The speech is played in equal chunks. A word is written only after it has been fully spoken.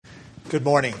Good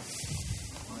morning.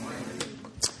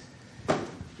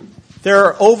 There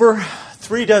are over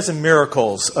 36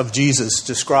 miracles of Jesus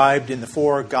described in the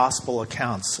 4 gospel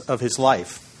accounts of his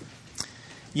life.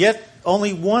 Yet,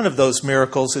 only one of those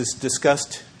miracles is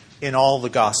discussed in all the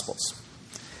gospels.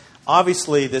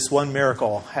 Obviously, this one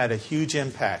miracle had a huge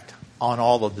impact on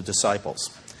all of the disciples.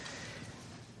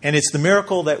 And it's the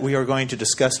miracle that we are going to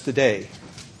discuss today,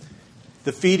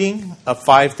 the feeding of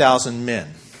 5,000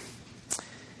 men.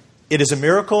 It is a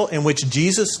miracle in which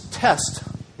Jesus tests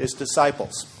his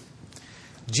disciples.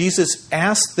 Jesus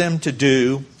asks them to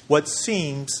do what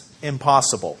seems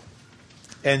impossible,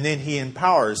 and then he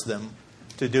empowers them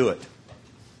to do it.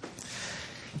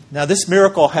 Now, this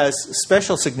miracle has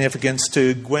special significance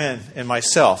to Gwen and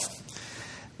myself.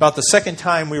 About the second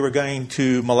time we were going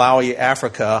to Malawi,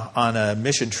 Africa on a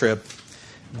mission trip,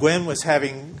 Gwen was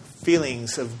having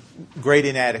feelings of great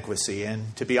inadequacy,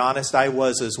 and to be honest, I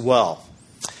was as well.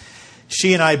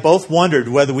 She and I both wondered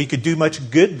whether we could do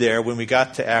much good there when we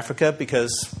got to Africa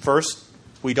because, first,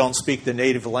 we don't speak the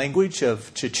native language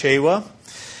of Chichewa,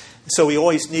 so we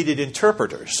always needed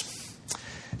interpreters.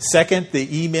 Second,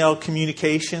 the email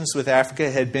communications with Africa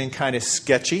had been kind of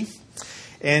sketchy,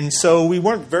 and so we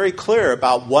weren't very clear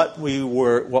about what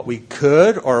we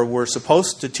could or were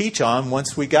supposed to teach on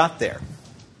once we got there.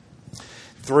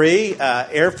 3,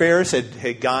 airfares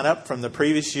had gone up from the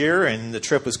previous year, and the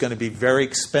trip was going to be very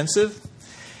expensive.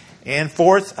 And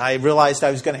 4th, I realized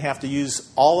I was going to have to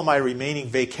use all of my remaining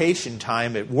vacation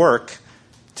time at work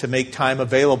to make time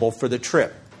available for the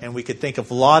trip. And we could think of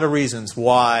a lot of reasons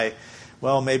why,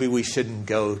 maybe we shouldn't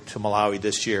go to Malawi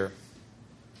this year.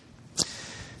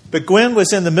 But Gwen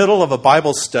was in the middle of a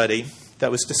Bible study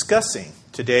that was discussing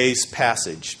today's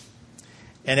passage.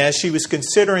 And as she was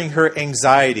considering her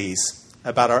anxieties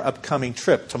about our upcoming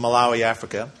trip to Malawi,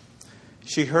 Africa,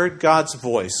 she heard God's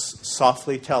voice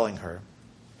softly telling her,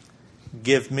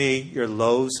 "Give me your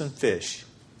loaves and fish,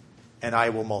 and I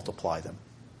will multiply them."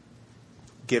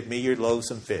 Give me your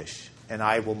loaves and fish, and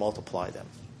I will multiply them.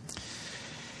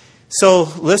 So,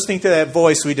 listening to that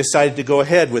voice, we decided to go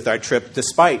ahead with our trip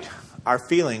despite our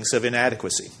feelings of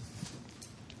inadequacy.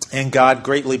 And God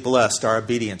greatly blessed our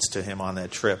obedience to him on that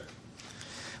trip.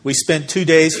 We spent 2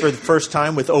 days for the first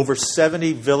time with over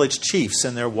 70 village chiefs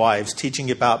and their wives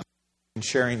teaching about and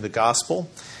sharing the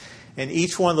gospel. And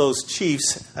each one of those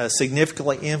chiefs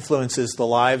significantly influences the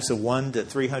lives of 100 to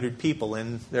 300 people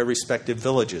in their respective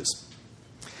villages.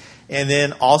 And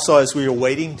then also, as we were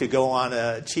waiting to go on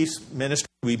a chief's ministry,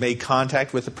 we made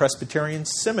contact with the Presbyterian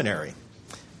Seminary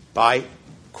by,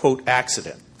 quote,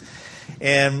 accident.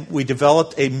 And we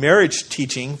developed a marriage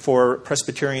teaching for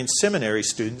Presbyterian seminary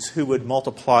students who would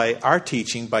multiply our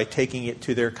teaching by taking it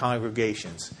to their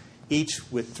congregations, each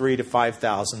with 3,000 to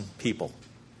 5,000 people.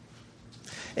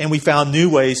 And we found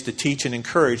new ways to teach and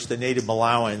encourage the native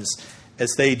Malawans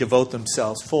as they devote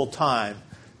themselves full time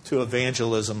to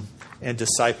evangelism and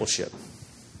discipleship.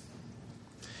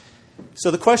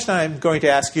 So the question I'm going to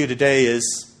ask you today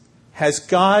is, has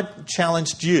God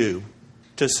challenged you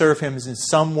to serve him in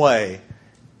some way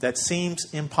that seems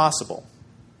impossible?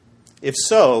 If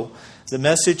so, the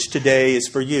message today is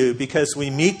for you because we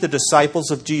meet the disciples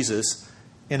of Jesus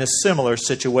in a similar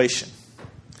situation.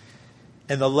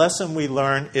 And the lesson we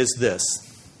learn is this: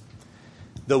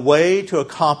 the way to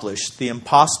accomplish the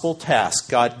impossible task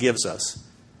God gives us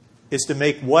is to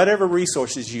make whatever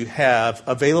resources you have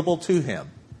available to him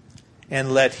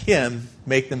and let him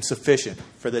make them sufficient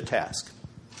for the task.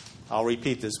 I'll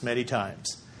repeat this many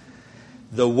times.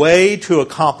 The way to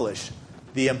accomplish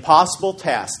the impossible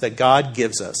task that God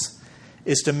gives us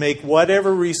is to make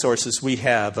whatever resources we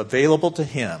have available to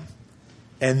him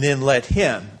and then let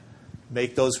him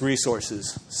make those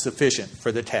resources sufficient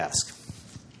for the task.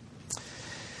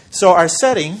 So our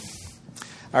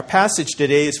passage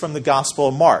today is from the Gospel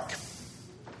of Mark.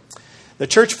 The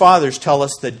church fathers tell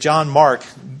us that John Mark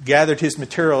gathered his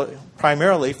material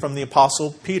primarily from the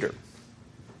Apostle Peter.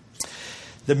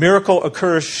 The miracle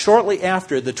occurs shortly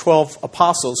after the 12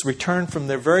 apostles returned from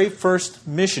their very first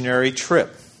missionary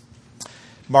trip.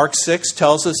 Mark 6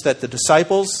 tells us that the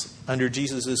disciples, under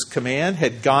Jesus' command,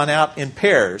 had gone out in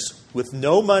pairs with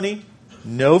no money,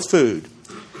 no food.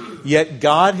 Yet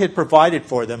God had provided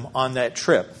for them on that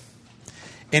trip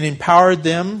and empowered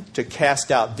them to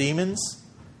cast out demons,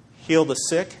 heal the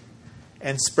sick,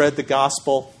 and spread the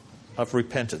gospel of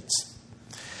repentance.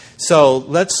 So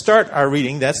let's start our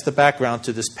reading. That's the background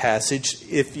to this passage.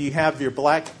 If you have your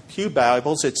black pew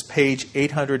Bibles, it's page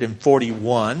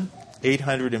 841.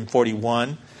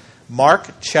 841. Mark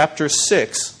chapter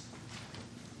 6,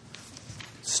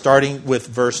 starting with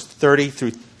verse 30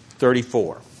 through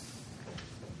 34.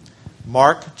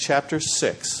 Mark chapter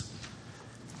 6,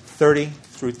 30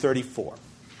 through 34.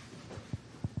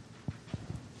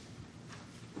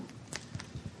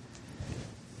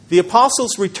 The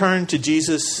apostles returned to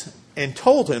Jesus and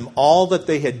told him all that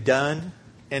they had done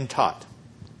and taught.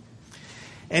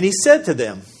 And he said to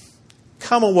them,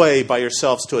 "Come away by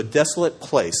yourselves to a desolate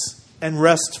place and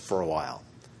rest for a while."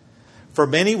 For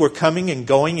many were coming and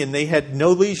going, and they had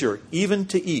no leisure even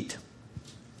to eat.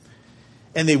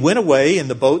 And they went away in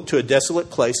the boat to a desolate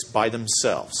place by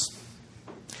themselves.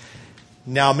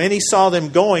 Now many saw them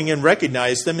going and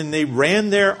recognized them, and they ran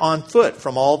there on foot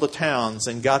from all the towns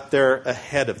and got there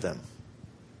ahead of them.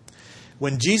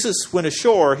 When Jesus went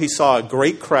ashore, he saw a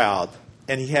great crowd,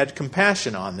 and he had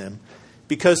compassion on them,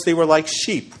 because they were like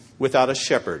sheep without a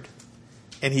shepherd.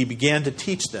 And he began to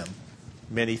teach them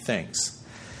many things.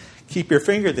 Keep your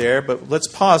finger there, but let's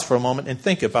pause for a moment and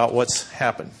think about what's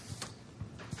happened.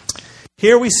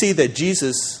 Here we see that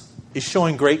Jesus is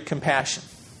showing great compassion.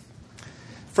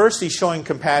 First, he's showing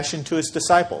compassion to his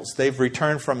disciples. They've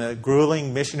returned from a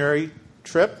grueling missionary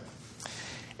trip,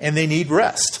 and they need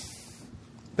rest.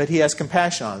 But he has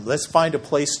compassion on them. Let's find a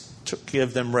place to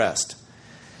give them rest.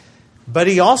 But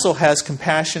he also has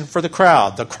compassion for the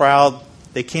crowd. The crowd,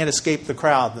 they can't escape the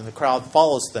crowd, and the crowd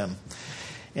follows them.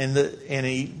 And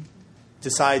he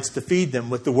decides to feed them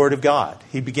with the Word of God.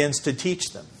 He begins to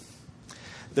teach them.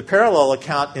 The parallel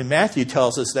account in Matthew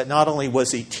tells us that not only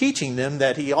was he teaching them,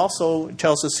 that he also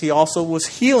tells us he also was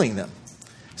healing them.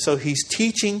 So he's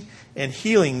teaching and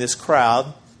healing this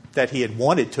crowd that he had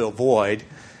wanted to avoid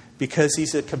because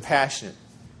he's a compassionate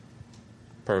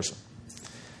person.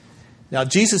 Now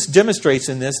Jesus demonstrates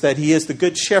in this that he is the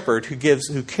good shepherd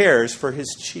who cares for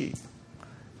his sheep.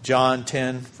 John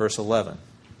 10, verse 11.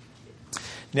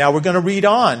 Now we're going to read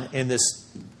on in this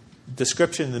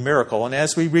description of the miracle. And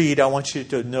as we read, I want you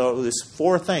to notice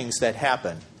 4 things that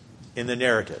happen in the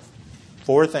narrative.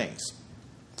 4 things.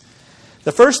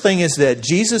 The first thing is that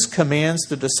Jesus commands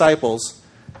the disciples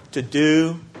to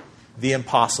do the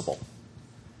impossible.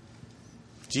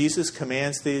 Jesus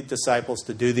commands the disciples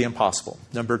to do the impossible.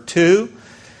 Number 2,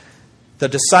 the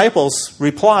disciples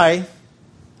reply,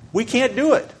 "We can't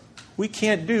do it. We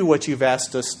can't do what you've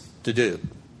asked us to do."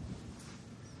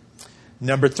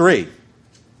 Number 3,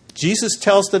 Jesus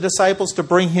tells the disciples to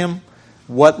bring him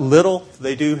what little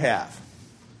they do have.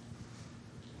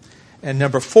 And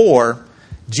number 4,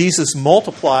 Jesus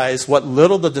multiplies what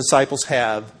little the disciples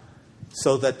have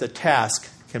so that the task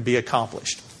can be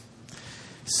accomplished.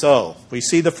 So, we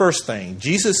see the first thing.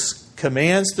 Jesus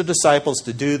commands the disciples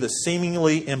to do the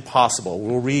seemingly impossible.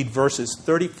 We'll read verses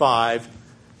 35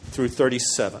 through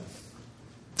 37.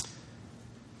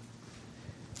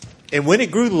 And when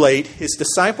it grew late, his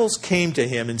disciples came to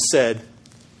him and said,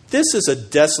 "This is a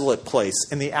desolate place,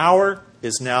 and the hour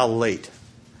is now late.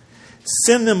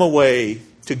 Send them away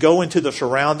to go into the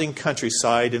surrounding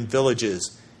countryside and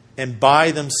villages and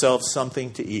buy themselves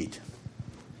something to eat."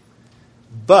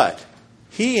 But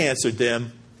he answered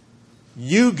them,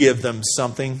 "You give them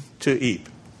something to eat."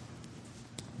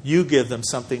 You give them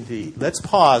something to eat. Let's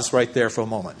pause right there for a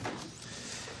moment.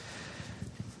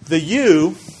 The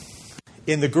you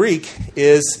in the Greek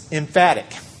is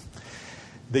emphatic.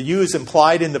 The you is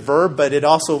implied in the verb, but it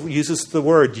also uses the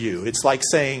word you. It's like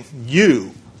saying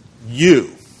you.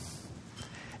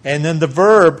 And then the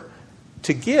verb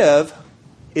to give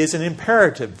is an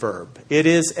imperative verb. It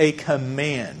is a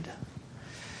command.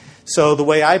 So the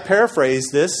way I paraphrase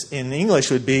this in English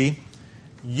would be,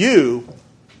 you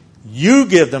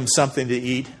give them something to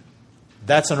eat.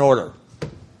 That's an order.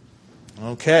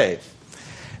 Okay.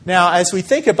 Now, as we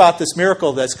think about this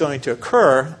miracle that's going to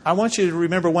occur, I want you to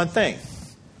remember one thing.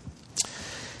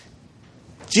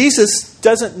 Jesus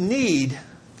doesn't need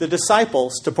the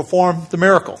disciples to perform the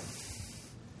miracle.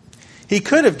 He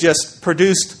could have just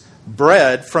produced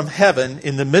bread from heaven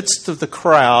in the midst of the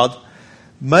crowd,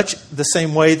 much the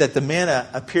same way that the manna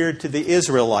appeared to the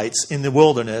Israelites in the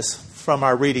wilderness from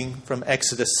our reading from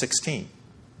Exodus 16.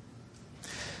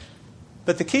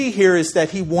 But the key here is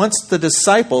that he wants the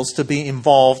disciples to be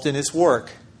involved in his work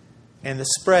and the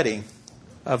spreading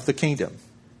of the kingdom.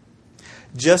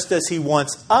 Just as he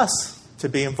wants us to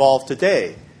be involved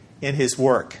today in his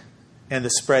work and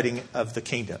the spreading of the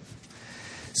kingdom.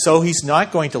 So he's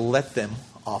not going to let them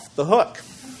off the hook.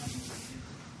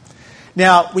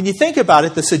 Now, when you think about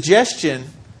it, the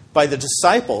suggestion by the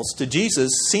disciples to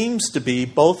Jesus seems to be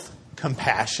both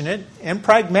compassionate and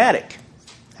pragmatic.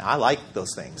 I like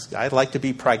those things. I like to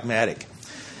be pragmatic.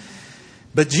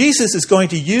 But Jesus is going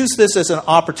to use this as an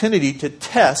opportunity to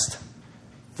test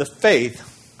the faith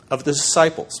of the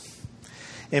disciples.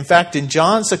 In fact, in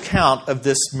John's account of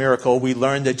this miracle, we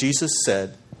learn that Jesus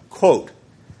said, quote,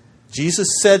 Jesus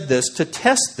said this to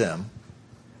test them,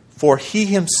 for he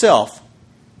himself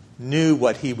knew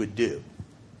what he would do.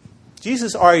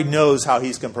 Jesus already knows how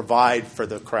he's going to provide for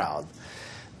the crowd,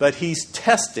 but he's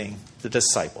testing the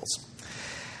disciples.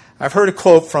 I've heard a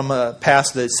quote from a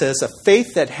pastor that says, "A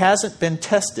faith that hasn't been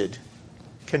tested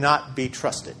cannot be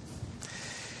trusted."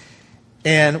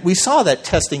 And we saw that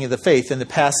testing of the faith in the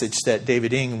passage that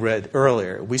David Ing read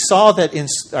earlier. We saw that in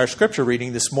our scripture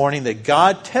reading this morning that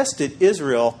God tested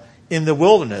Israel in the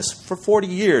wilderness for 40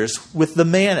 years with the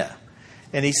manna.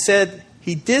 And he said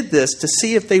he did this to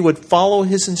see if they would follow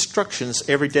his instructions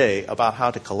every day about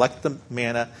how to collect the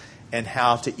manna and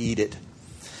how to eat it.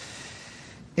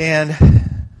 And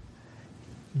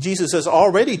Jesus has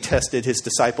already tested his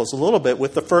disciples a little bit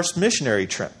with the first missionary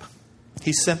trip.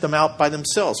 He sent them out by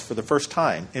themselves for the first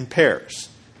time in pairs.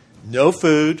 No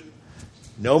food,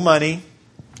 no money,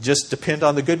 just depend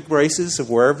on the good graces of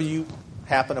wherever you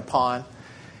happen upon.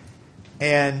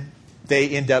 And they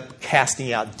end up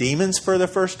casting out demons for the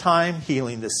first time,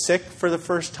 healing the sick for the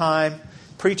first time,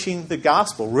 preaching the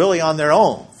gospel really on their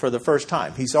own for the first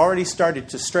time. He's already started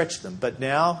to stretch them, but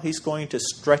now he's going to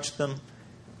stretch them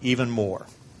even more.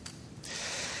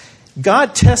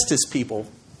 God tests his people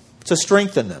to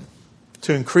strengthen them,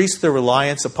 to increase their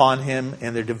reliance upon him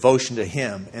and their devotion to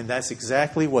him. And that's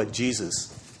exactly what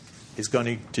Jesus is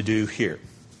going to do here.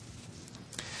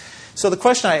 So the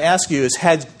question I ask you is,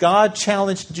 has God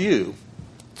challenged you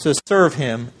to serve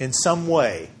him in some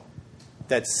way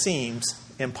that seems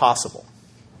impossible?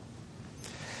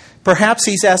 Perhaps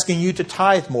he's asking you to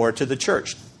tithe more to the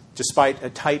church, despite a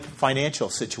tight financial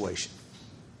situation.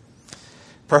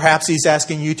 Perhaps he's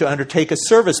asking you to undertake a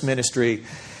service ministry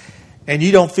and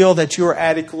you don't feel that you are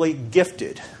adequately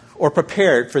gifted or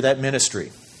prepared for that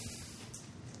ministry,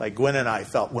 like Gwen and I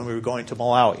felt when we were going to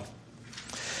Malawi.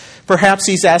 Perhaps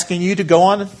he's asking you to go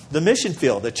on the mission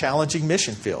field, the challenging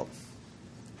mission field.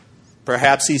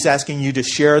 Perhaps he's asking you to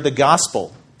share the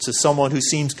gospel to someone who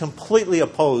seems completely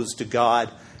opposed to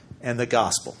God and the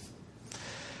gospel.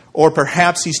 Or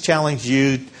perhaps he's challenged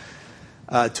you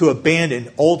to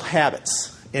abandon old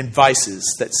habits and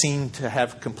vices that seem to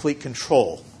have complete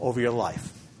control over your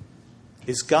life.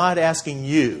 Is God asking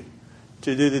you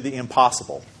to do the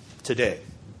impossible today?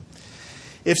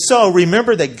 If so,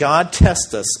 remember that God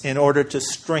tests us in order to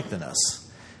strengthen us.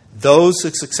 Those who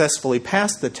successfully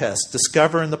pass the test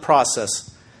discover in the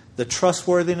process the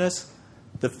trustworthiness,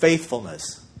 the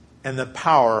faithfulness, and the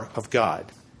power of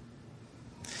God.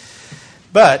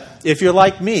 But if you're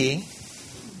like me,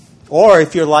 or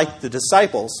if you're like the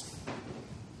disciples,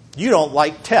 you don't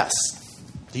like tests.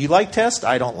 Do you like tests?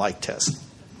 I don't like tests.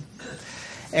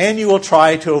 And you will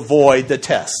try to avoid the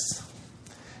tests,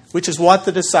 which is what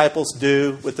the disciples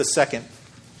do with the second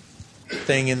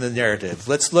thing in the narrative.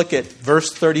 Let's look at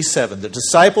verse 37. The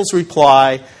disciples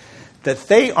reply that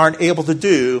they aren't able to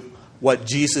do what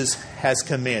Jesus has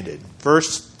commanded.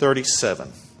 Verse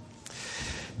 37.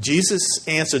 Jesus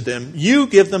answered them, "You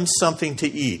give them something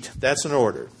to eat." That's an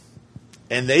order.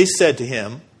 And they said to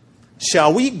him,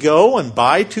 "Shall we go and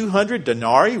buy 200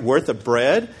 denarii worth of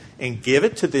bread and give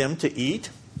it to them to eat?"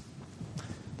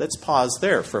 Let's pause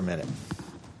there for a minute.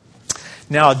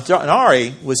 Now, a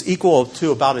denarii was equal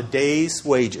to about a day's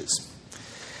wages.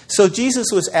 So Jesus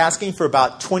was asking for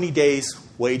about 20 days'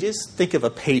 wages. Think of a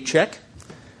paycheck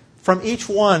from each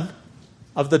one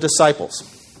of the disciples.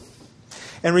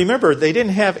 And remember, they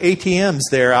didn't have ATMs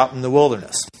there out in the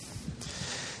wilderness.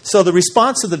 So the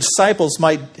response of the disciples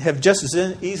might have just as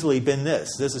easily been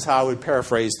this. This is how I would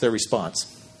paraphrase their response.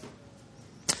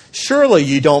 "Surely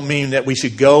you don't mean that we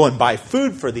should go and buy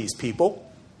food for these people.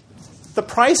 The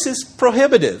price is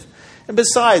prohibitive. And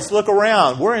besides, look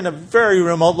around. We're in a very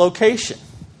remote location."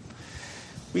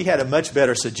 We had a much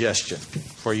better suggestion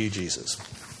for you, Jesus.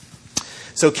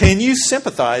 So can you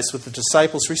sympathize with the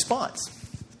disciples' response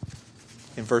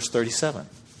in verse 37?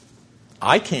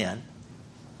 I can.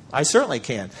 I certainly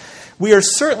can. We are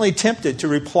certainly tempted to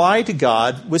reply to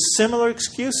God with similar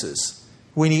excuses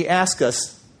when he asks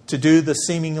us to do the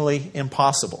seemingly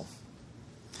impossible.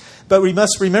 But we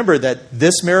must remember that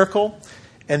this miracle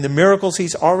and the miracles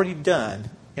he's already done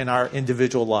in our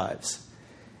individual lives.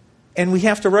 And we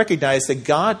have to recognize that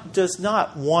God does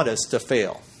not want us to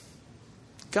fail.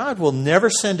 God will never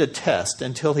send a test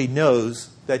until he knows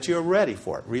that you're ready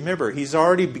for it. Remember, he's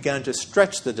already begun to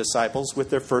stretch the disciples with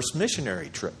their first missionary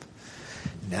trip.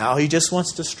 Now he just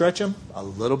wants to stretch them a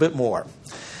little bit more.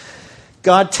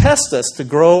 God tests us to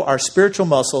grow our spiritual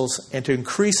muscles and to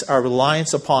increase our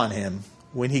reliance upon him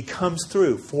when he comes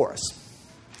through for us.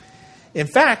 In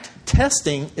fact,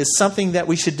 testing is something that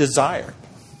we should desire.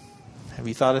 Have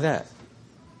you thought of that?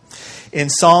 In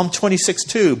Psalm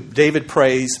 26:2, David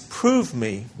prays, "Prove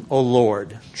me, O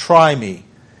Lord, try me,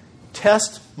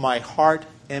 test my heart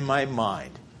and my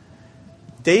mind."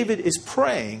 David is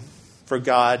praying for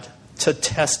God to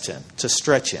test him, to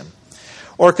stretch him.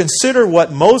 Or consider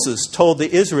what Moses told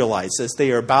the Israelites as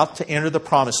they are about to enter the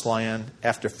promised land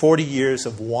after 40 years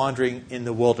of wandering in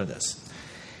the wilderness.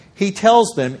 He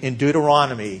tells them in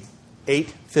Deuteronomy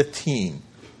 8:15,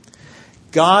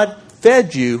 "God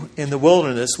fed you in the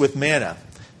wilderness with manna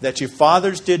that your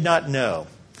fathers did not know,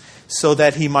 so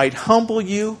that he might humble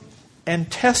you and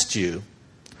test you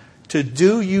to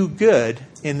do you good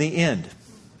in the end."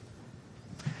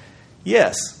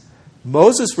 Yes,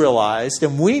 Moses realized,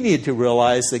 and we need to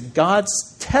realize, that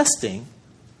God's testing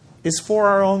is for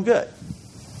our own good.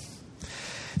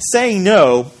 Saying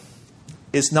no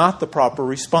is not the proper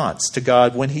response to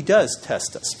God when he does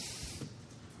test us,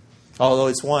 although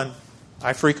it's one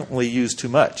I frequently use too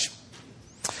much.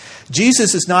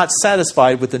 Jesus is not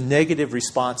satisfied with the negative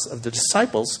response of the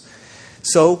disciples,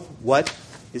 so what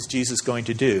is Jesus going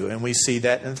to do? And we see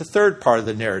that in the third part of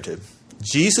the narrative.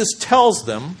 Jesus tells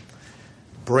them,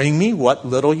 "Bring me what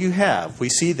little you have." We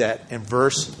see that in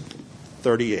verse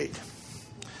 38.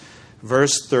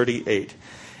 Verse 38.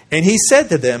 "And he said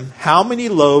to them, 'How many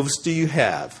loaves do you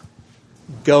have?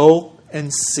 Go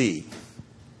and see.'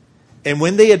 And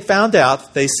when they had found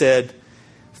out, they said,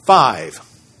 5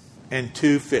 and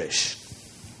 2 fish."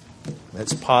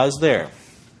 Let's pause there.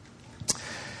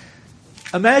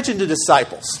 Imagine the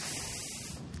disciples.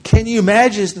 Can you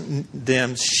imagine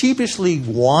them sheepishly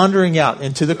wandering out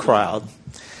into the crowd,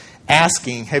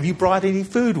 asking, "Have you brought any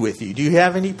food with you? Do you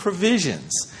have any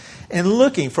provisions?" And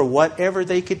looking for whatever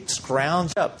they could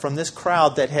scrounge up from this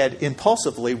crowd that had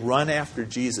impulsively run after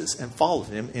Jesus and followed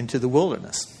him into the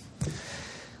wilderness.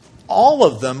 All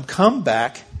of them come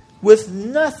back with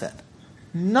nothing.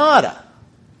 Nada.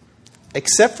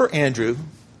 Except for Andrew,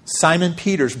 Simon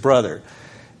Peter's brother.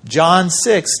 John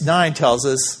 6:9 tells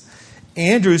us,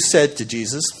 Andrew said to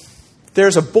Jesus,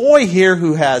 "There's a boy here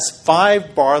who has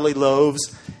 5 barley loaves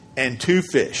and 2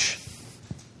 fish.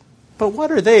 But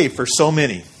what are they for so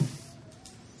many?"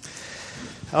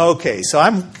 Okay, so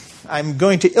I'm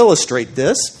going to illustrate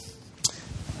this.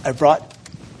 I brought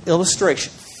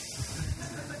illustration.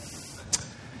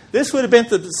 This would have been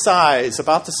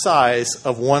about the size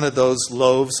of one of those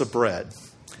loaves of bread.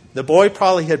 The boy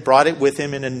probably had brought it with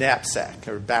him in a knapsack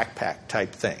or backpack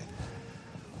type thing.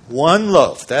 1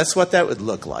 loaf, that's what that would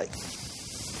look like.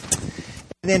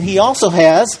 And then he also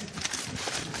has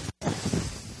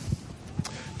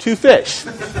 2 fish.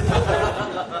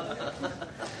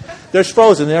 They're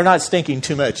frozen, they're not stinking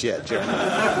too much yet, Jeremy.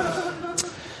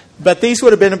 But these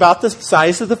would have been about the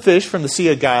size of the fish from the Sea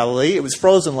of Galilee. It was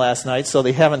frozen last night, so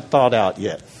they haven't thawed out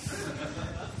yet.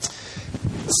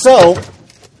 So,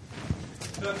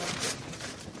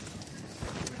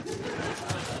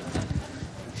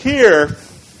 here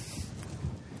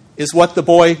is what the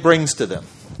boy brings to them.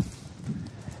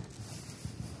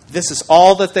 This is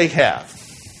all that they have.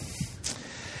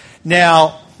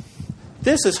 Now,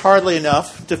 this is hardly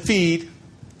enough to feed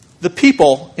the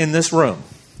people in this room.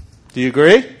 Do you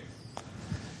agree?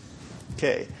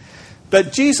 Okay.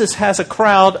 But Jesus has a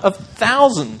crowd of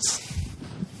thousands.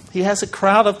 He has a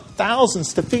crowd of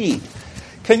thousands to feed.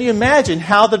 Can you imagine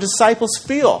how the disciples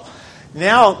feel?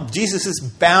 Now Jesus is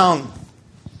bound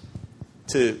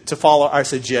to follow our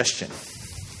suggestion.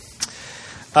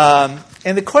 And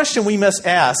the question we must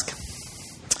ask,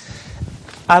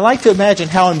 I like to imagine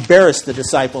how embarrassed the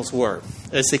disciples were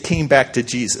as they came back to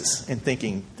Jesus and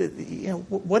thinking,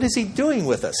 what is he doing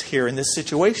with us here in this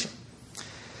situation?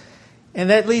 And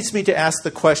that leads me to ask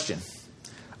the question,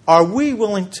 are we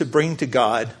willing to bring to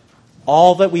God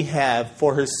all that we have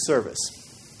for his service?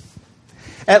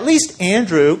 At least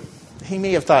Andrew, he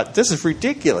may have thought, this is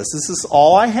ridiculous. This is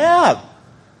all I have.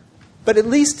 But at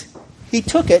least he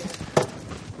took it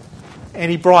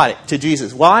and he brought it to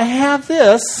Jesus. Well, I have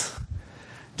this.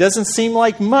 Doesn't seem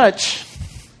like much.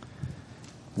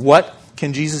 What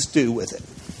can Jesus do with it?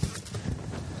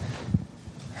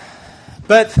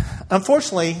 But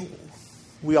unfortunately,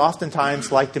 we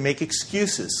oftentimes like to make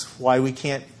excuses why we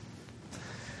can't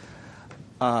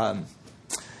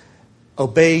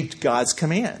obey God's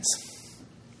commands.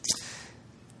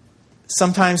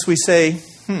 Sometimes we say,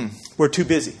 we're too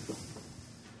busy.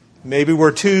 Maybe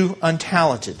we're too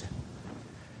untalented.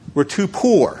 We're too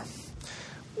poor.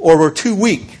 Or we're too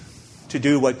weak to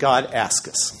do what God asks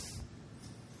us.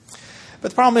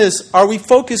 But the problem is, are we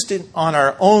focused on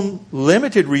our own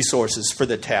limited resources for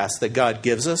the task that God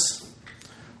gives us?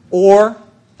 Or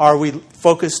are we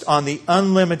focused on the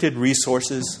unlimited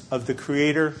resources of the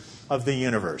Creator of the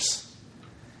universe?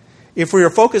 If we are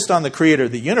focused on the creator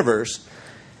of the universe,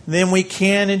 then we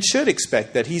can and should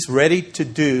expect that he's ready to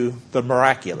do the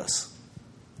miraculous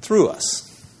through us.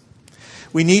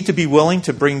 We need to be willing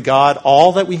to bring God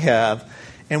all that we have,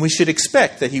 and we should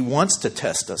expect that he wants to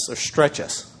test us or stretch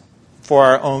us for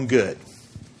our own good.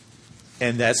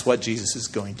 And that's what Jesus is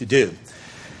going to do.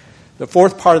 The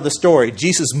fourth part of the story,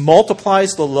 Jesus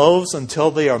multiplies the loaves until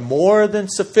they are more than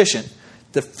sufficient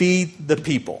to feed the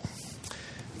people.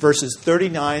 Verses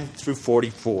 39 through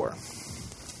 44.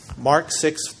 Mark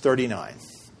 6:39.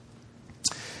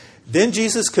 Then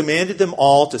Jesus commanded them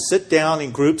all to sit down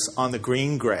in groups on the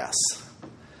green grass.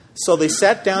 So they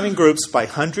sat down in groups by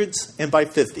hundreds and by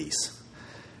 50s.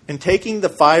 And taking the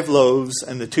 5 loaves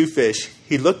and the 2 fish,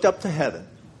 he looked up to heaven,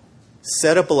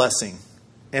 said a blessing,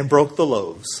 and broke the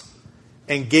loaves,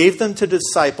 and gave them to the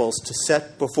disciples to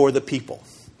set before the people.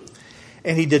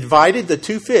 And he divided the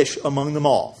 2 fish among them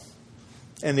all.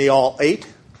 And they all ate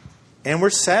and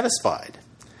were satisfied.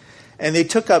 And they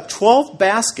took up 12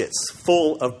 baskets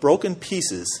full of broken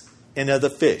pieces and of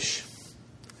the fish.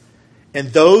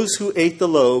 And those who ate the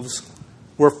loaves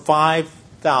were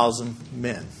 5,000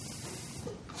 men.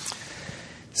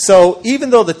 So even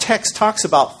though the text talks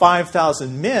about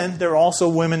 5,000 men, there are also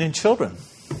women and children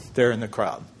there in the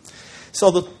crowd. So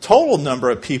the total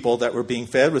number of people that were being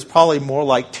fed was probably more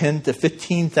like 10 to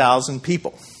 15,000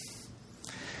 people.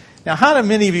 Now, how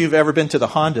many of you have ever been to the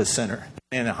Honda Center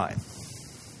in Anaheim?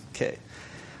 Okay.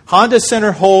 Honda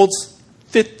Center holds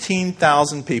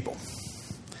 15,000 people.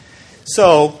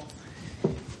 So,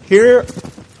 here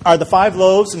are the 5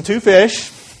 loaves and 2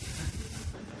 fish.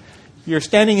 You're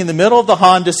standing in the middle of the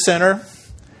Honda Center,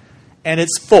 and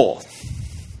it's full.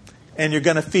 And you're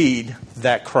going to feed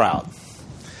that crowd.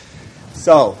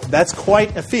 So, that's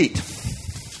quite a feat.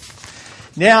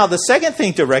 Now, the second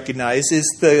thing to recognize is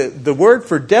the word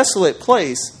for desolate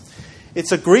place.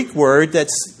 It's a Greek word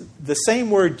that's the same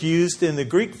word used in the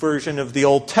Greek version of the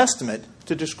Old Testament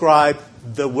to describe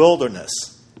the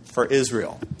wilderness for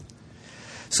Israel.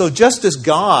 So just as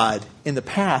God in the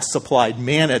past supplied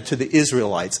manna to the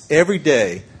Israelites every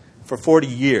day for 40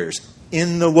 years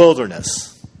in the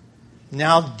wilderness,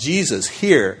 now Jesus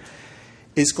here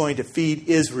is going to feed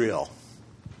Israel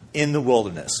in the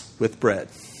wilderness with bread.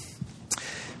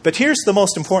 But here's the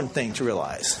most important thing to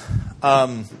realize.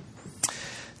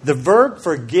 The verb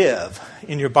for give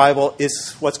in your Bible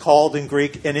is what's called in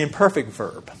Greek an imperfect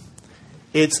verb.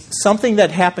 It's something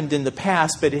that happened in the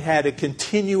past, but it had a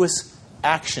continuous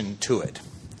action to it.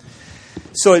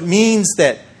 So it means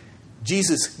that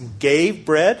Jesus gave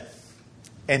bread,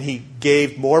 and he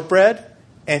gave more bread,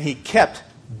 and he kept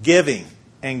giving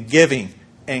and giving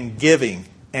and giving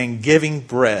and giving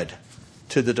bread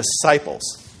to the disciples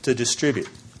to distribute.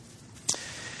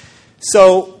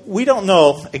 So we don't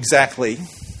know exactly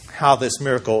how this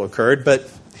miracle occurred, but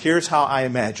here's how I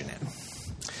imagine it.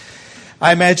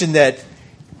 I imagine that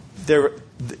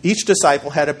each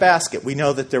disciple had a basket. We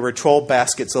know that there were 12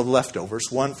 baskets of leftovers,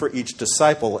 one for each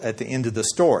disciple at the end of the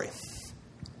story.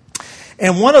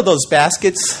 And one of those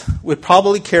baskets would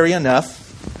probably carry enough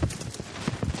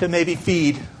to maybe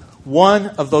feed one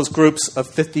of those groups of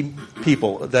 50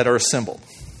 people that are assembled.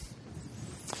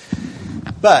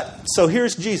 So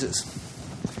here's Jesus.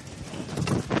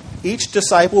 Each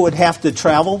disciple would have to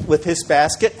travel with his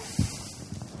basket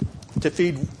to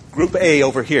feed group A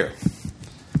over here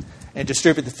and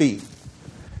distribute the feed.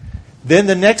 Then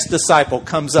the next disciple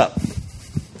comes up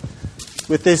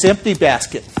with this empty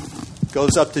basket,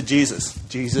 goes up to Jesus.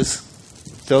 Jesus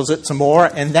fills it some more,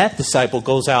 and that disciple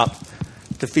goes out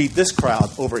to feed this crowd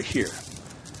over here.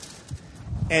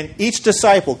 And each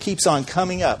disciple keeps on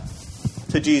coming up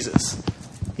to Jesus.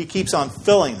 He keeps on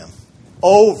filling them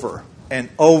over and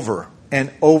over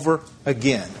and over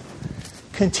again,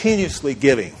 continuously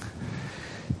giving.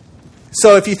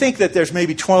 So if you think that there's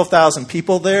maybe 12,000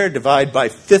 people there, divide by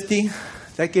 50,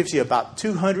 that gives you about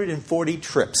 240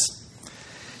 trips.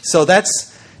 So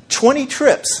that's 20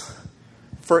 trips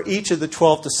for each of the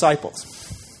 12 disciples.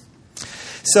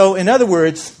 So in other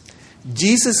words,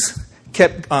 Jesus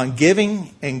kept on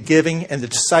giving and giving, and the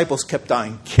disciples kept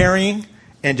on carrying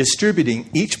and distributing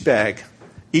each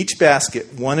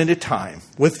basket one at a time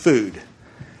with food.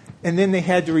 And then they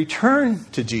had to return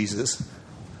to Jesus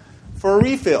for a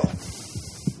refill.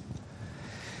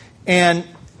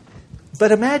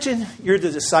 But imagine you're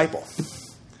the disciple.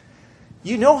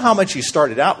 You know how much you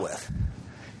started out with.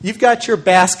 You've got your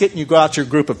basket and you go out your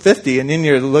group of 50, and then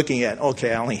you're looking at,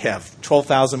 okay, I only have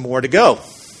 12,000 more to go.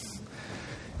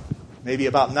 Maybe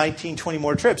about 19, 20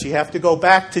 more trips. You have to go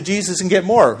back to Jesus and get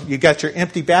more. You got your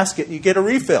empty basket and you get a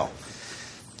refill.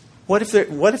 What if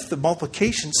the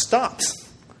multiplication stops?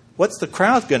 What's the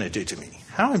crowd going to do to me?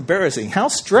 How embarrassing, how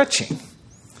stretching.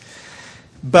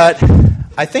 But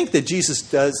I think that Jesus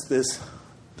does this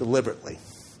deliberately.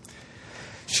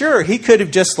 Sure, he could have,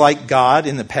 just like God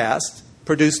in the past,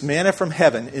 produced manna from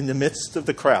heaven in the midst of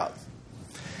the crowd.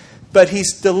 But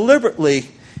he's deliberately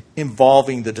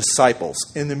involving the disciples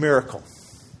in the miracle.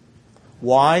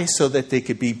 Why? So that they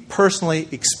could be personally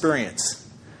experience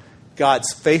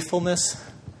God's faithfulness,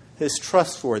 his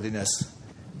trustworthiness,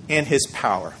 and his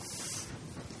power.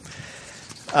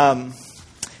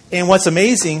 And what's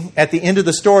amazing, at the end of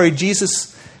the story,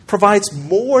 Jesus provides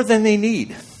more than they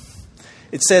need.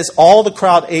 It says all the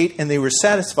crowd ate and they were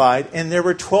satisfied, and there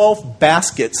were 12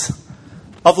 baskets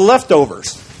of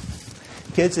leftovers.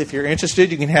 Kids, if you're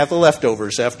interested, you can have the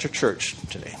leftovers after church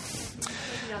today.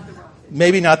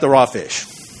 Maybe not the raw fish.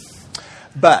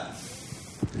 But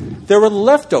there were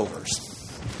leftovers.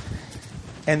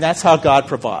 And that's how God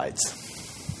provides.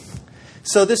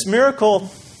 So this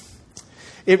miracle,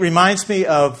 it reminds me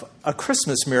of a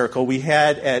Christmas miracle we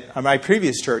had at my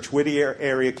previous church, Whittier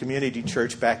Area Community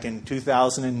Church, back in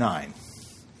 2009.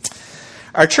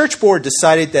 Our church board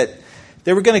decided that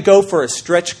they were going to go for a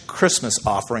stretch Christmas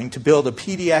offering to build a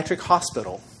pediatric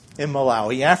hospital in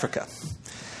Malawi, Africa.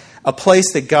 A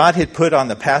place that God had put on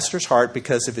the pastor's heart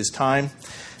because of his time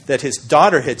that his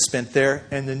daughter had spent there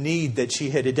and the need that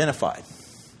she had identified.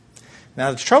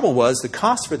 Now, the trouble was the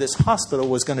cost for this hospital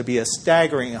was going to be a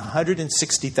staggering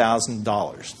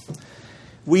 $160,000.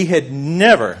 We had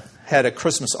never had a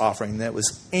Christmas offering that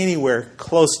was anywhere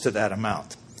close to that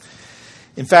amount.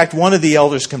 In fact, one of the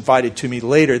elders confided to me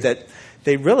later that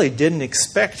they really didn't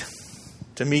expect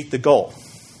to meet the goal.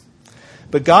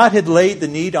 But God had laid the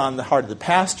need on the heart of the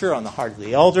pastor, on the heart of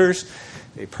the elders.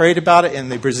 They prayed about it, and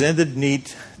they presented the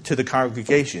need to the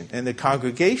congregation. And the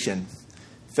congregation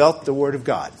felt the word of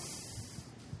God.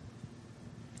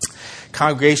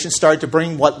 Congregation started to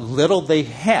bring what little they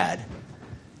had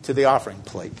to the offering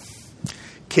plate.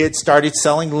 Kids started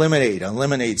selling lemonade on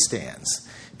lemonade stands.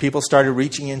 People started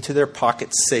reaching into their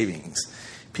pocket savings.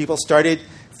 People started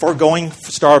foregoing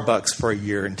Starbucks for a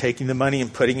year and taking the money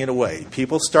and putting it away.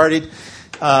 People started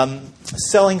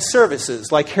selling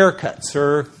services like haircuts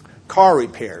or car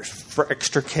repairs for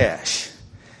extra cash.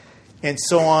 And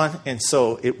so on, and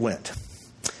so it went.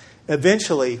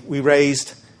 Eventually, we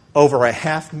raised over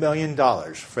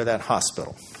 $500,000 for that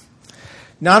hospital.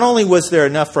 Not only was there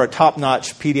enough for a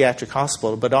top-notch pediatric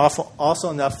hospital, but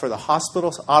also enough for the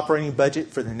hospital's operating budget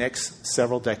for the next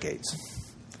several decades.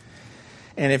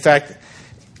 And in fact,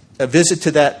 a visit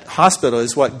to that hospital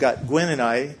is what got Gwen and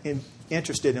I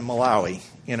interested in Malawi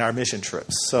in our mission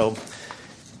trips. So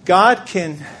God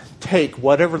can take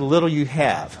whatever little you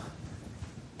have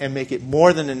and make it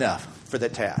more than enough for the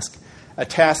task. A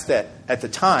task that, at the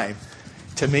time,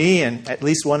 to me and at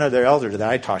least one other elder that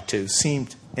I talked to,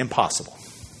 seemed impossible.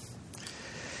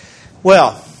 Well,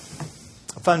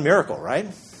 a fun miracle, right?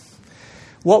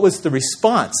 What was the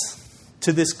response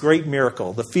to this great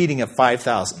miracle, the feeding of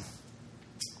 5,000?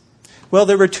 Well,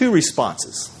 there were two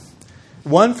responses.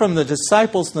 One from the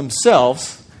disciples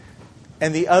themselves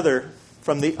and the other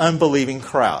from the unbelieving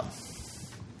crowd.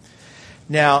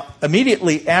 Now,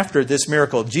 immediately after this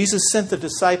miracle, Jesus sent the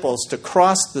disciples to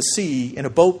cross the sea in a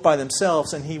boat by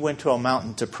themselves, and he went to a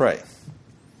mountain to pray.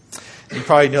 You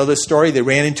probably know this story. They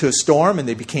ran into a storm, and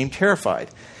they became terrified.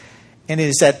 And it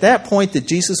is at that point that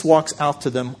Jesus walks out to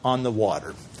them on the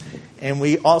water. And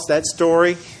that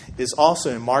story is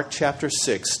also in Mark chapter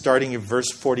 6, starting in verse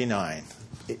 49,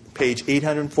 page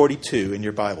 842 in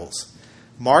your Bibles.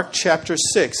 Mark chapter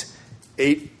 6,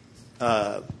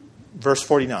 verse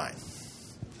 49.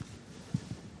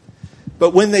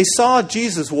 But when they saw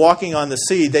Jesus walking on the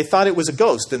sea, they thought it was a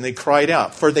ghost, and they cried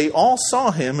out. For they all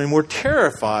saw him and were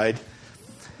terrified.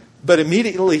 But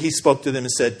immediately he spoke to them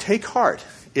and said, "Take heart,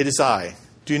 it is I.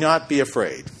 Do not be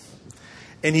afraid."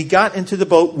 And he got into the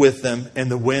boat with them,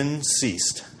 and the wind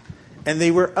ceased. And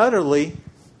they were utterly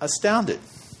astounded,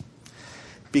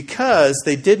 because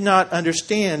they did not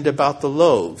understand about the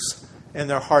loaves, and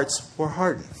their hearts were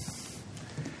hardened.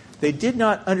 They did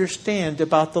not understand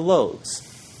about the loaves.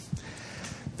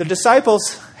 The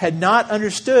disciples had not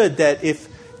understood that if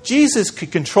Jesus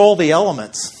could control the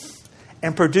elements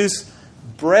and produce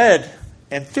bread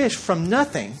and fish from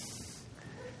nothing,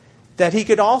 that he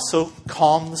could also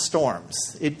calm the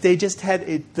storms. They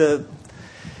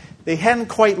hadn't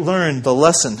quite learned the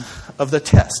lesson of the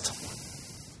test.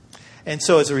 And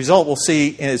so as a result, we'll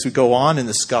see as we go on in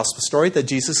this gospel story that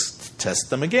Jesus tests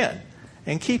them again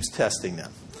and keeps testing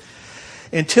them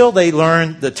until they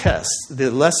learn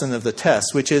the lesson of the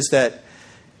test, which is that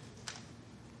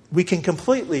we can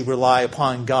completely rely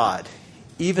upon God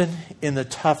even in the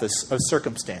toughest of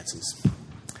circumstances.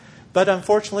 But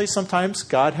unfortunately, sometimes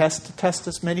God has to test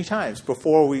us many times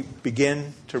before we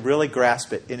begin to really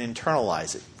grasp it and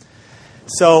internalize it.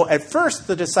 So at first,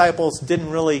 the disciples didn't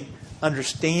really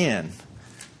understand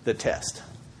the test.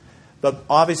 But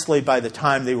obviously, by the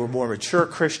time they were more mature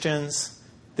Christians,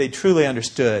 they truly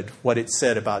understood what it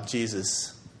said about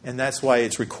Jesus. And that's why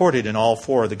it's recorded in all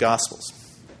 4 of the Gospels.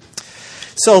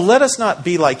 So let us not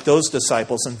be like those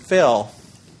disciples and fail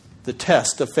the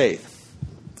test of faith.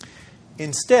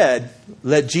 Instead,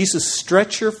 let Jesus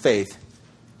stretch your faith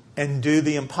and do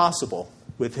the impossible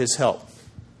with His help.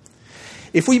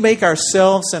 If we make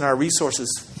ourselves and our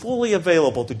resources fully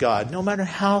available to God, no matter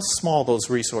how small those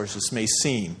resources may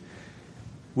seem,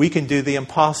 we can do the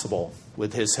impossible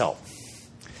with His help.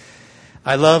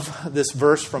 I love this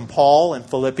verse from Paul in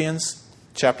Philippians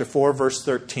chapter 4, verse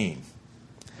 13.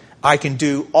 I can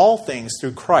do all things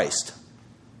through Christ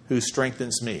who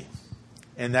strengthens me.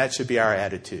 And that should be our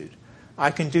attitude. I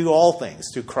can do all things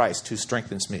through Christ who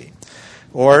strengthens me.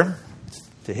 Or,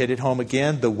 to hit it home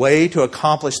again, the way to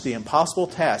accomplish the impossible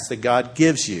task that God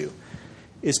gives you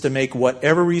is to make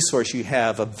whatever resource you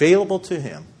have available to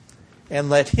Him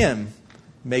and let Him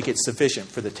make it sufficient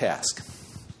for the task.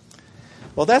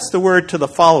 Well, that's the word to the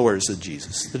followers of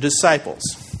Jesus, the disciples.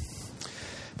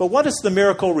 But what does the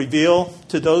miracle reveal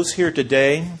to those here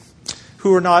today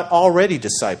who are not already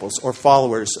disciples or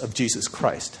followers of Jesus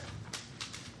Christ?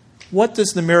 What does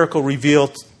the miracle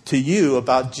reveal to you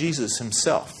about Jesus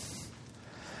Himself?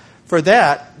 For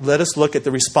that, let us look at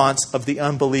the response of the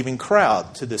unbelieving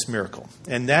crowd to this miracle.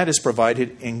 And that is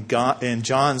provided in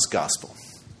John's Gospel.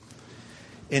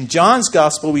 In John's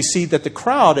Gospel, we see that the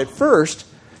crowd at first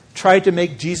tried to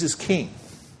make Jesus king.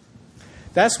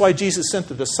 That's why Jesus sent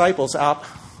the disciples out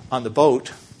on the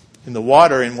boat in the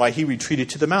water and why He retreated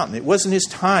to the mountain. It wasn't His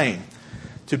time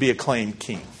to be acclaimed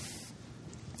king.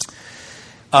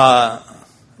 But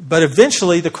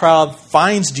eventually the crowd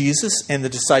finds Jesus and the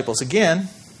disciples again,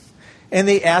 and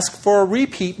they ask for a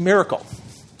repeat miracle.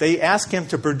 They ask Him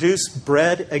to produce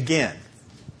bread again,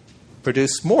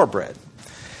 produce more bread.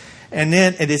 And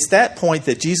then it is that point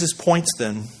that Jesus points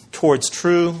them towards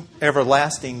true,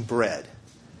 everlasting bread.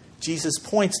 Jesus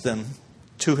points them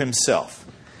to Himself.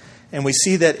 And we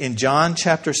see that in John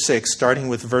chapter 6, starting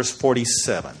with verse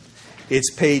 47.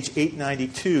 It's page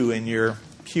 892 in your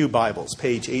Pew Bibles,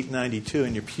 page 892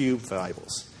 in your Pew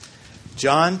Bibles.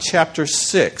 John chapter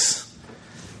 6,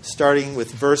 starting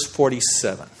with verse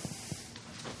 47.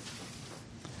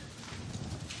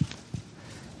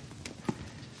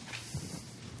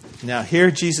 Now here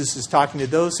Jesus is talking to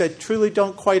those that truly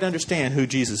don't quite understand who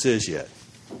Jesus is yet.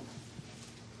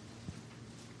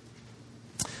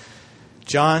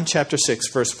 John chapter 6,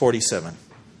 verse 47.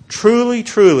 Truly,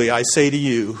 truly, I say to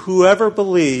you, whoever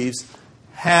believes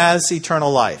has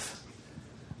eternal life.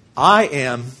 I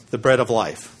am the bread of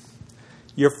life.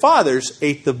 Your fathers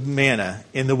ate the manna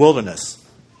in the wilderness,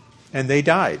 and they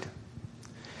died.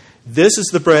 This is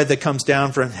the bread that comes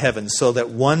down from heaven, so that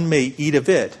one may eat of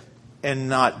it and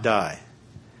not die.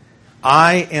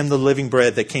 I am the living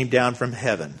bread that came down from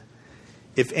heaven.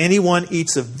 If anyone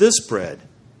eats of this bread,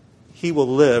 he will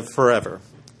live forever.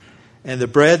 And the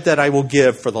bread that I will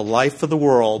give for the life of the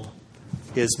world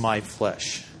is my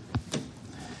flesh.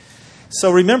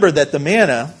 So remember that the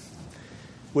manna,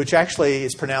 which actually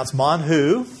is pronounced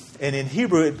manhu, and in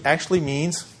Hebrew it actually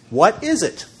means, what is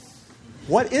it?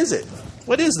 What is it?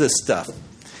 What is this stuff?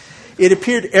 It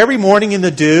appeared every morning in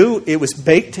the dew. It was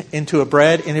baked into a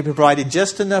bread, and it provided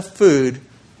just enough food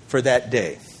for that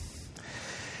day.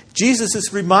 Jesus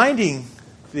is reminding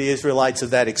the Israelites of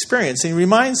that experience. And he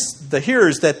reminds the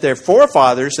hearers that their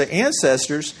forefathers, their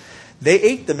ancestors, they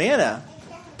ate the manna,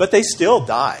 but they still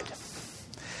died.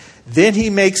 Then he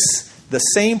makes the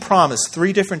same promise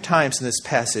 3 different times in this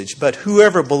passage. But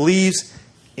whoever believes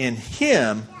in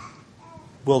Him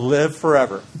will live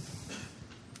forever.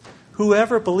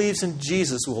 Whoever believes in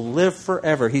Jesus will live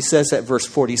forever. He says at verse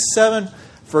 47,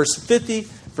 verse 50,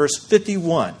 verse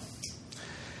 51.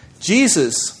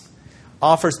 Jesus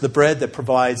offers the bread that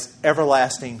provides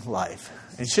everlasting life.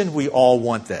 And shouldn't we all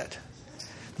want that?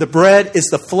 The bread is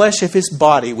the flesh of His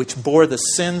body, which bore the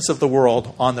sins of the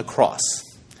world on the cross.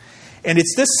 And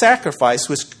it's this sacrifice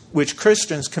which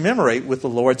Christians commemorate with the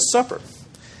Lord's Supper.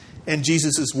 And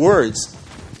Jesus' words,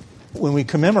 when we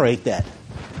commemorate that,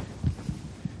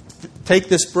 take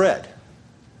this bread.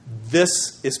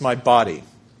 This is my body.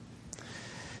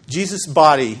 Jesus'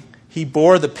 body, He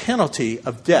bore the penalty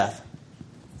of death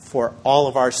for all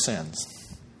of our sins.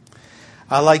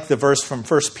 I like the verse from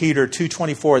 1 Peter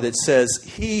 2:24 that says,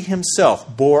 He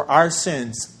Himself bore our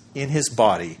sins in His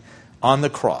body on the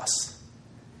cross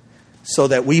so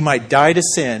that we might die to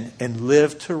sin and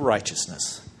live to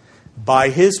righteousness. By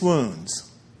his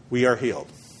wounds, we are healed.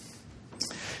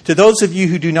 To those of you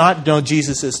who do not know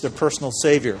Jesus as their personal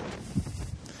Savior,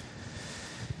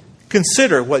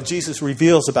 consider what Jesus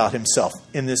reveals about himself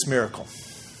in this miracle.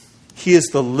 He is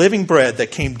the living bread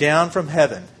that came down from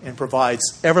heaven and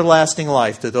provides everlasting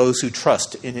life to those who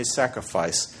trust in his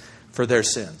sacrifice for their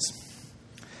sins.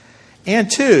 And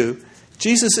two,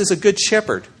 Jesus is a good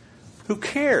shepherd who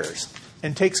cares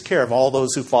and takes care of all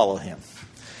those who follow him.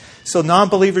 So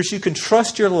non-believers, you can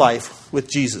trust your life with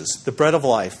Jesus, the bread of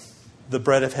life, the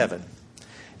bread of heaven.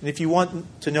 And if you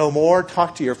want to know more,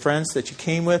 talk to your friends that you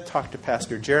came with, talk to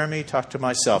Pastor Jeremy, talk to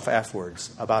myself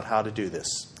afterwards about how to do this.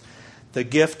 The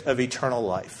gift of eternal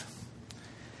life.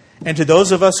 And to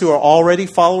those of us who are already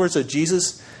followers of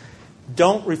Jesus,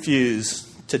 don't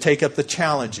refuse to take up the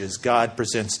challenges God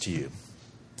presents to you.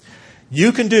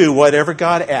 You can do whatever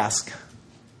God asks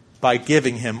by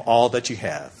giving him all that you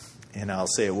have. And I'll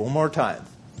say it one more time.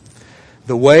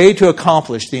 The way to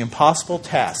accomplish the impossible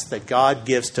task that God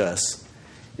gives to us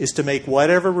is to make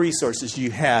whatever resources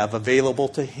you have available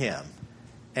to him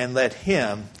and let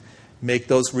him make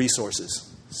those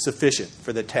resources sufficient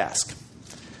for the task.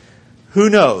 Who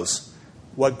knows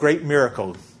what great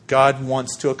miracle God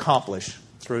wants to accomplish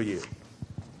through you.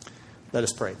 Let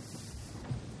us pray.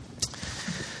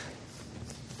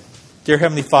 Dear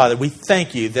Heavenly Father, we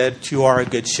thank you that you are a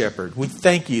good shepherd. We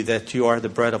thank you that you are the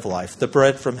bread of life, the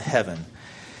bread from heaven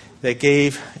that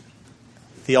gave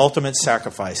the ultimate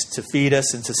sacrifice to feed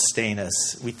us and sustain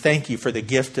us. We thank you for the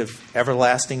gift of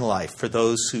everlasting life for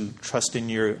those who trust in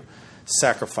your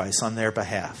sacrifice on their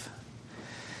behalf.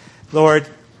 Lord,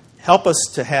 help us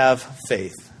to have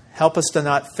faith. Help us to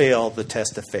not fail the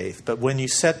test of faith. But when you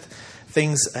set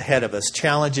things ahead of us,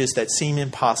 challenges that seem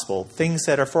impossible, things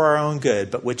that are for our own good,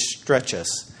 but which stretch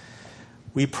us,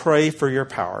 we pray for your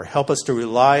power. Help us to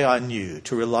rely on you,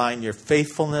 to rely on your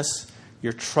faithfulness,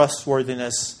 your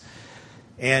trustworthiness,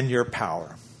 and your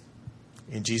power.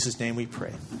 In Jesus' name we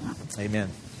pray. Amen.